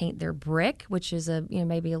want to paint their brick, which is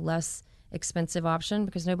maybe a less expensive option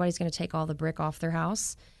because nobody's going to take all the brick off their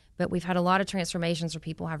house. But we've had a lot of transformations where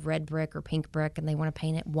people have red brick or pink brick and they want to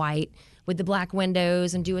paint it white with the black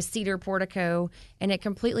windows and do a cedar portico, and it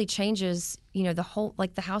completely changes, the whole,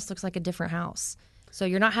 like the house looks like a different house. So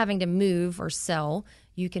you're not having to move or sell.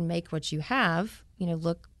 You can make what you have,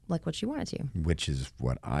 look like what you wanted to. Which is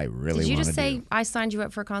what I really want to do. Did you just say I signed you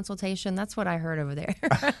up for a consultation? That's what I heard over there.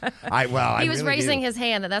 I he was really raising do. his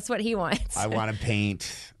hand that's what he wants. I want to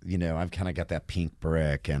paint. I've kind of got that pink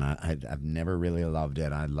brick, and I've never really loved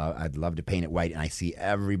it. I'd love to paint it white, and I see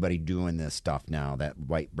everybody doing this stuff now, that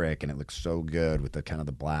white brick, and it looks so good with the kind of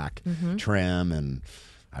the black trim, and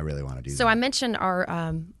I really want to do that. So I mentioned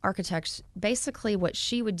our architect. Basically, what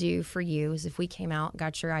she would do for you is if we came out,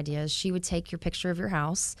 got your ideas, she would take your picture of your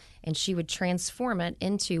house, and she would transform it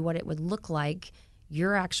into what it would look like,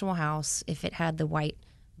 your actual house, if it had the white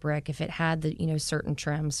brick, if it had the certain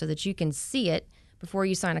trim, so that you can see it before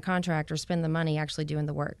you sign a contract or spend the money actually doing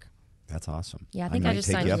the work. That's awesome. Yeah, I think I'm I just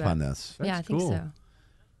take signed you you up on this. Yeah, I think cool. so.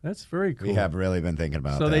 That's very cool. We have really been thinking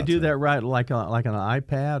about that. So they do that right like on an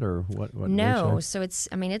iPad or what? No, so it's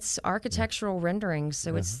architectural rendering,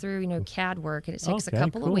 so it's through CAD work, and it takes a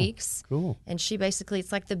couple of weeks. Cool. And she basically,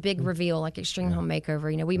 it's like the big reveal, like Extreme Home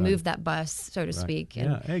Makeover. We moved that bus, so to speak.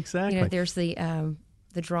 And, yeah, exactly. There's the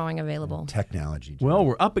drawing available. Technology. Well,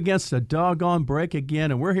 we're up against a doggone break again,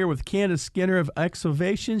 and we're here with Candace Skinner of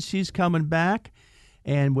Exovations. She's coming back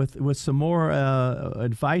and with some more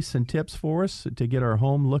advice and tips for us to get our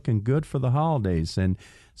home looking good for the holidays. And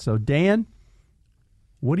so, Dan,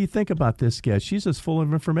 what do you think about this guest? She's just full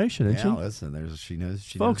of information, isn't she? Yeah, listen, she knows.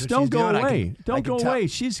 Folks, don't go away. Don't go away.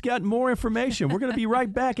 She's got more information. We're going to be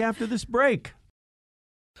right back after this break.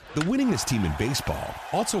 The winningest team in baseball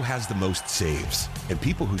also has the most saves, and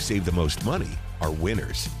people who save the most money are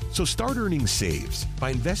winners. So start earning saves by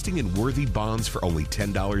investing in worthy bonds for only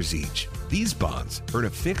 $10 each. These bonds earn a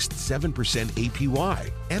fixed 7% APY,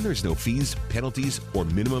 and there's no fees, penalties, or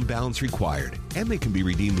minimum balance required, and they can be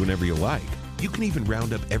redeemed whenever you like. You can even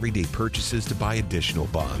round up everyday purchases to buy additional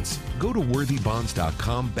bonds. Go to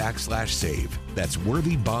worthybonds.com/save. That's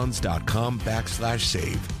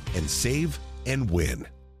worthybonds.com/save and save and win.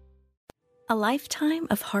 A lifetime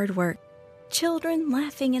of hard work, children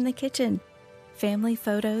laughing in the kitchen, family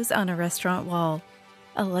photos on a restaurant wall,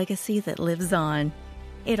 a legacy that lives on.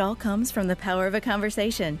 It all comes from the power of a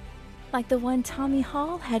conversation, like the one Tommy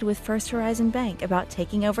Hall had with First Horizon Bank about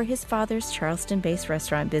taking over his father's Charleston-based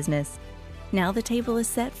restaurant business. Now the table is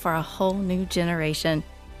set for a whole new generation.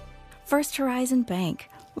 First Horizon Bank.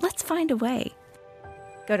 Let's find a way.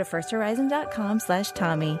 Go to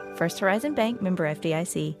firsthorizon.com/Tommy. First Horizon Bank, member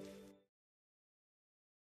FDIC.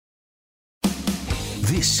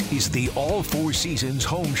 This is the All Four Seasons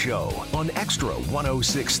Home Show on Extra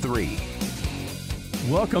 106.3.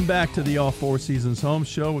 Welcome back to the All Four Seasons Home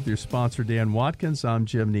Show with your sponsor, Dan Watkins. I'm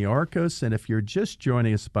Jim Niarchos, and if you're just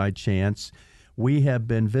joining us by chance, we have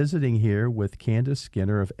been visiting here with Candace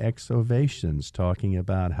Skinner of Exovations, talking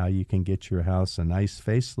about how you can get your house a nice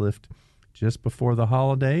facelift just before the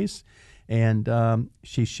holidays. And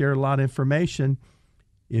she shared a lot of information.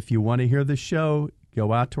 If you want to hear the show,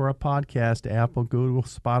 go out to our podcast, Apple, Google,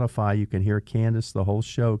 Spotify. You can hear Candace the whole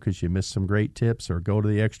show because you missed some great tips, or go to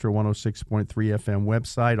the Extra 106.3 FM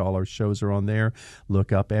website. All our shows are on there.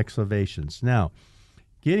 Look up Exovations. Now,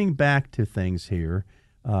 getting back to things here,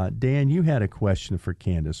 Dan, you had a question for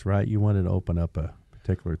Candace, right? You wanted to open up a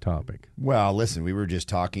particular topic. Well, listen, we were just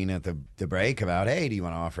talking at the break about, hey, do you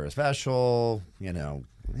want to offer a special?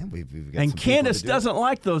 We've got and Candace doesn't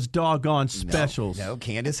like those doggone specials. No,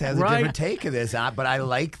 Candace has a different take of this, but I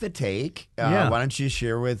like the take. Why don't you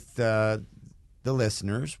share with the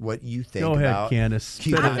listeners what you think about? Go ahead, Candace. I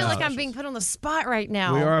feel like I'm being put on the spot right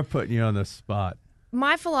now. We are putting you on the spot.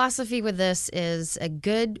 My philosophy with this is a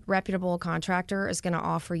good, reputable contractor is going to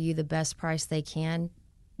offer you the best price they can,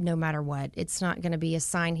 no matter what. It's not going to be a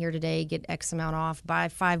sign here today, get X amount off, buy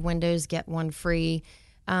 5 windows, get 1 free.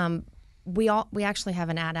 We actually have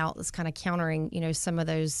an ad out that's kind of countering, some of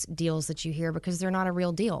those deals that you hear, because they're not a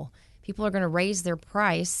real deal. People are going to raise their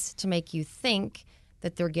price to make you think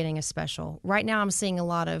that they're getting a special. Right now, I'm seeing a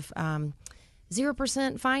lot of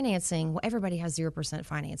 0% financing. Well, everybody has 0%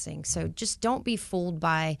 financing, so just don't be fooled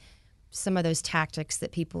by some of those tactics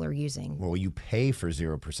that people are using. Well, you pay for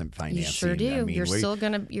 0% financing. You sure do. I mean, you're still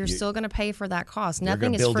gonna pay for that cost.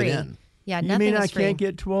 Nothing is free. Yeah, nothing is free. You mean I can't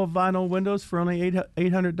get 12 vinyl windows for only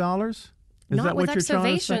 $800? Not with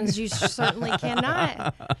Exovations, you certainly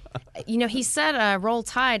cannot. He said Roll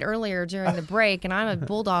Tide earlier during the break, and I'm a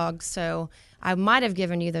Bulldog, so I might have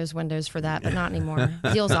given you those windows for that, but not anymore.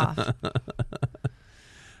 Deal's off.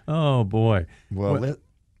 Oh, boy. Well,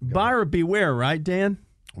 buyer beware, right, Dan?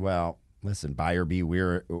 Well, listen, buyer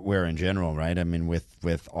beware in general, right? I mean,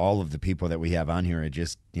 with all of the people that we have on here, it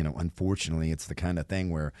just, unfortunately, it's the kind of thing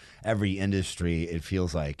where every industry, it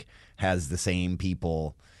feels like, has the same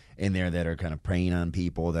people in there that are kind of preying on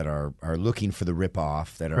people, that are looking for the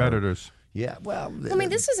ripoff, that predators. Yeah, well, I mean,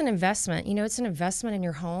 this is an investment. It's an investment in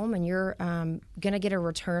your home, and you're going to get a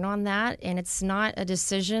return on that. And it's not a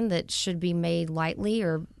decision that should be made lightly,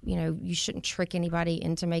 or, you shouldn't trick anybody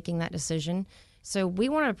into making that decision. So we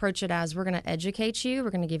want to approach it as we're going to educate you.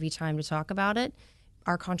 We're going to give you time to talk about it.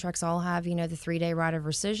 Our contracts all have, the 3-day right of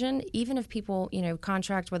rescission. Even if people,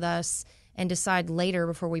 contract with us and decide later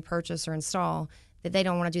before we purchase or install that they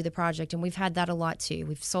don't want to do the project. And we've had that a lot too.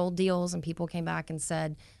 We've sold deals and people came back and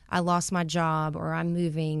said, I lost my job, or I'm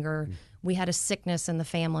moving, or we had a sickness in the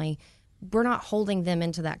family. We're not holding them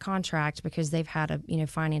into that contract because they've had a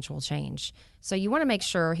financial change. So you want to make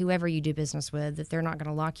sure whoever you do business with that they're not going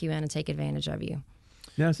to lock you in and take advantage of you.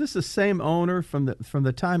 Now, is this the same owner from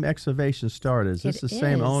the time Excavation started? Is this the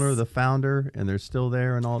same owner, the founder, and they're still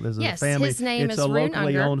there and all? This is yes, a family. His name it's is a Rune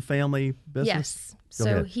locally Unger. owned family business. Yes. Go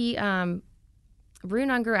so ahead. he,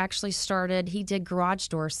 Rune Unger actually started. He did garage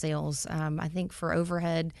door sales. I think for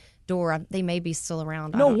overhead door. They may be still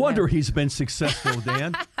around. No wonder he's been successful,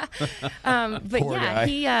 Dan. But Poor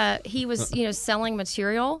guy. he was selling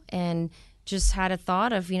material and just had a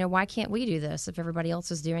thought of why can't we do this if everybody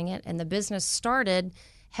else is doing it? And the business started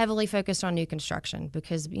heavily focused on new construction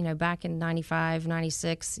because back in 95,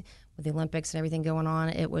 96 with the Olympics and everything going on,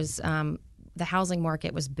 it was the housing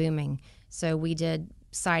market was booming. So we did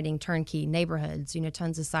siding, turnkey, neighborhoods,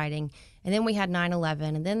 tons of siding. And then we had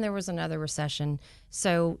 9/11, and then there was another recession.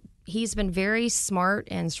 So he's been very smart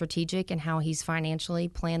and strategic in how he's financially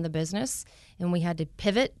planned the business. And we had to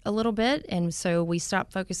pivot a little bit. And so we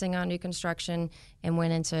stopped focusing on new construction and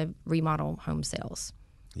went into remodel home sales.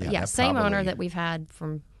 Yeah, same probably- owner that we've had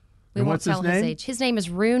from, we And won't what's his tell his name? age. His name is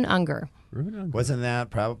Rune Unger. Wasn't that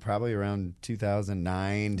probably around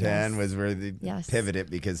 2009, 10 Yes. was where they Yes. pivoted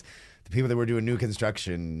because the people that were doing new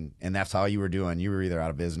construction and that's all you were doing, you were either out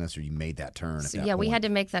of business or you made that turn. At So, that we point. had to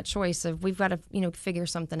make that choice of we've got to figure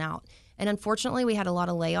something out. And unfortunately, we had a lot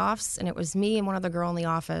of layoffs, and it was me and one other girl in the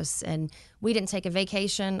office, and we didn't take a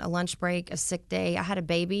vacation, a lunch break, a sick day. I had a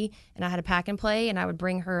baby, and I had a pack and play, and I would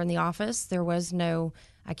bring her in the office. There was no,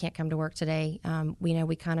 I can't come to work today.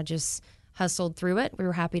 We kind of just hustled through it. We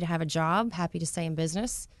were happy to have a job, happy to stay in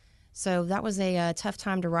business. So that was a tough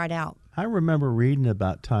time to ride out. I remember reading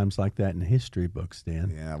about times like that in history books,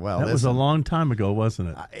 Dan. Yeah, well, that was a listen, long time ago, wasn't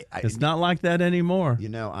it? It's not like that anymore.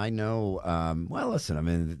 I know. Well, listen, I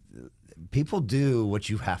mean, people do what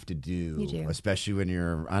you have to do, You do. especially when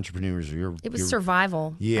you're entrepreneurs. Or It was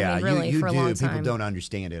survival. Yeah, I mean, really, you for a do. long People time. don't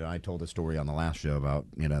understand it. I told a story on the last show about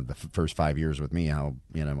the first 5 years with me, how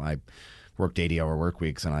I worked 80-hour work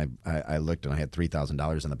weeks, and I looked and I had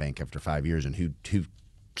 $3,000 in the bank after 5 years, and who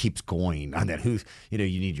keeps going on that? You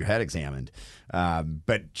need your head examined.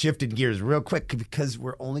 But shifted gears real quick because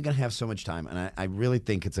we're only going to have so much time, and I really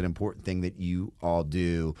think it's an important thing that you all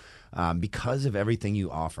do because of everything you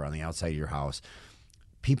offer on the outside of your house.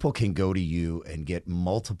 People can go to you and get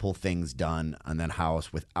multiple things done on that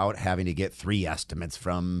house without having to get 3 estimates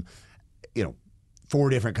from 4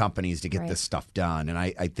 different companies to get Right. this stuff done. And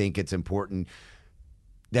I think it's important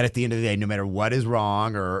that at the end of the day, no matter what is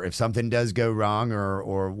wrong or if something does go wrong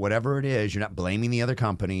or whatever it is, you're not blaming the other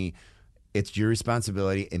company. It's your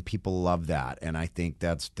responsibility, and people love that. And I think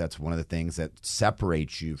that's one of the things that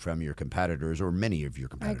separates you from your competitors or many of your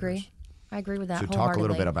I competitors. agree with that So talk a wholeheartedly.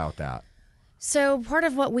 little bit about that. So part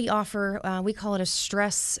of what we offer, we call it a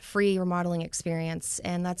stress-free remodeling experience,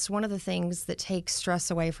 and that's one of the things that takes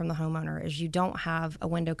stress away from the homeowner is you don't have a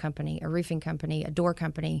window company, a roofing company, a door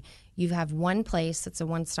company. You have one place that's a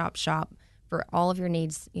one-stop shop for all of your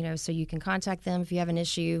needs, so you can contact them if you have an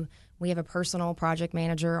issue. We have a personal project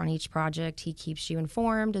manager on each project. He keeps you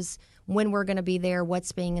informed as when we're going to be there,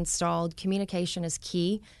 what's being installed. Communication is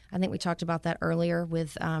key. I think we talked about that earlier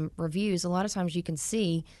with reviews. A lot of times you can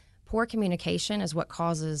see poor communication is what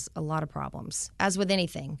causes a lot of problems, as with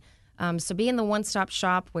anything. So being the one-stop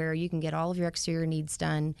shop where you can get all of your exterior needs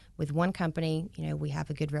done with one company, we have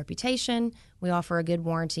a good reputation, we offer a good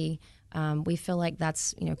warranty. We feel like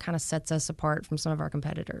that's, kind of sets us apart from some of our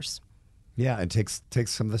competitors. Yeah, it takes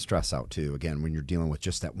some of the stress out too. Again, when you're dealing with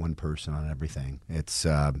just that one person on everything, it's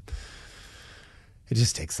it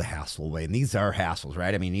just takes the hassle away. And these are hassles,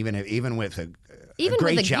 right? I mean, even with a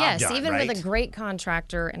great job done, even right? with a great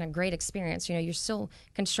contractor and a great experience, you're still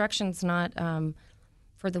construction's not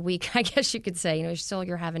for the weak, I guess you could say.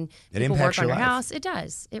 You're having people impacts work on your your life. house. It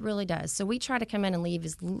does. It really does. So we try to come in and leave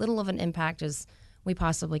as little of an impact as we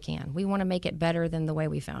possibly can. We want to make it better than the way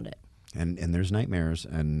we found it. And there's nightmares,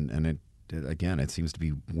 and it again, it seems to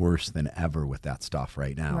be worse than ever with that stuff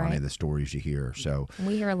right now. I Right. mean, the stories you hear. So And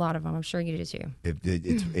we hear a lot of them. I'm sure you do too.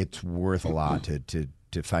 it's worth a lot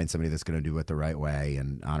to find somebody that's going to do it the right way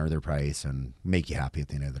and honor their price and make you happy at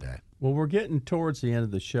the end of the day. Well, we're getting towards the end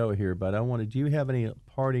of the show here, but do you have any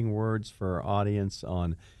parting words for our audience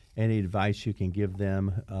on any advice you can give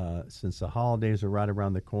them since the holidays are right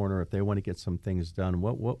around the corner? If they want to get some things done,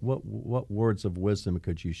 what words of wisdom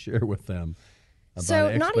could you share with them about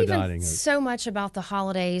So not expediting even it? so much about the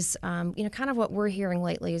holidays. Kind of what we're hearing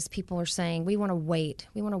lately is people are saying, we want to wait.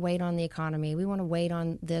 We want to wait on the economy. We want to wait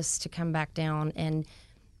on this to come back down. And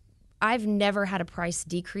I've never had a price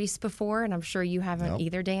decrease before, and I'm sure you haven't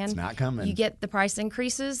either, Dan. It's not coming. You get the price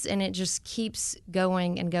increases, and it just keeps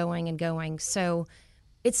going and going and going. So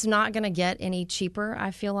it's not going to get any cheaper, I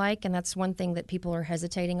feel like, and that's one thing that people are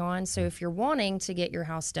hesitating on. So if you're wanting to get your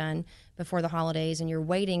house done before the holidays and you're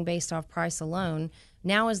waiting based off price alone,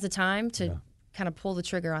 now is the time to kind of pull the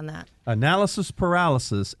trigger on that. Analysis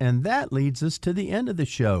paralysis, and that leads us to the end of the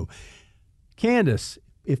show. Candace,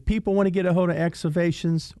 if people want to get a hold of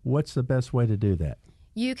Exovations, what's the best way to do that?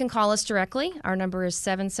 You can call us directly. Our number is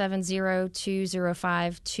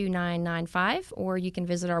 770-205-2995, or you can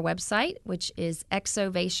visit our website, which is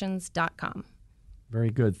exovations.com.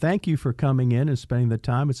 Very good. Thank you for coming in and spending the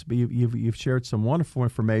time. You've shared some wonderful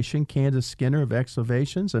information. Candace Skinner of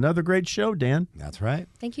Exovations. Another great show, Dan. That's right.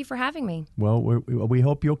 Thank you for having me. Well, we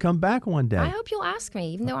hope you'll come back one day. I hope you'll ask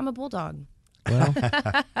me, even though I'm a bulldog. Well,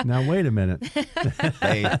 now wait a minute.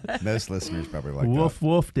 Hey, most listeners probably like Woof, that.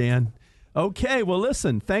 woof, Dan. Okay, well,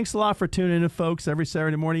 listen, thanks a lot for tuning in, folks, every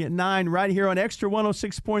Saturday morning at 9 right here on Extra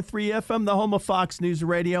 106.3 FM, the home of Fox News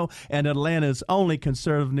Radio and Atlanta's only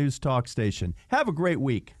conservative news talk station. Have a great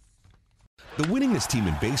week. The winningest team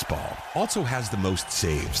in baseball also has the most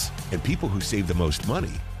saves, and people who save the most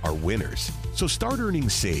money are winners. So start earning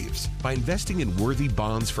saves by investing in worthy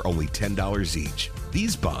bonds for only $10 each.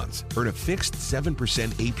 These bonds earn a fixed 7%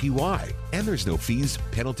 APY, and there's no fees,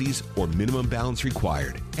 penalties, or minimum balance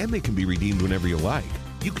required, and they can be redeemed whenever you like.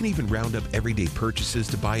 You can even round up everyday purchases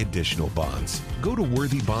to buy additional bonds. Go to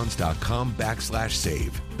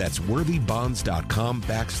worthybonds.com/save. That's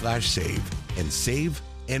worthybonds.com/save and save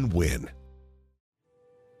and win.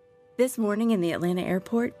 This morning in the Atlanta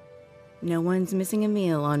airport, no one's missing a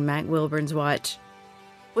meal on Mac Wilburn's watch.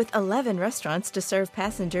 With 11 restaurants to serve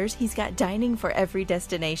passengers, he's got dining for every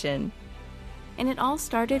destination. And it all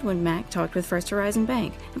started when Mac talked with First Horizon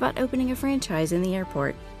Bank about opening a franchise in the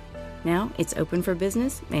airport. Now it's open for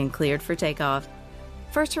business and cleared for takeoff.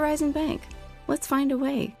 First Horizon Bank. Let's find a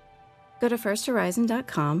way. Go to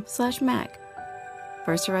firsthorizon.com/Mac.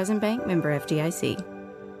 First Horizon Bank, member FDIC.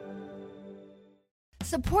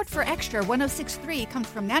 Support for Extra 106.3 comes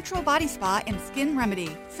from Natural Body Spa and Skin Remedy,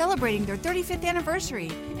 celebrating their 35th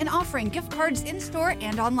anniversary and offering gift cards in-store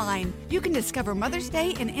and online. You can discover Mother's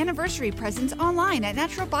Day and anniversary presents online at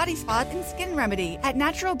Natural Body Spa and Skin Remedy at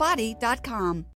naturalbody.com.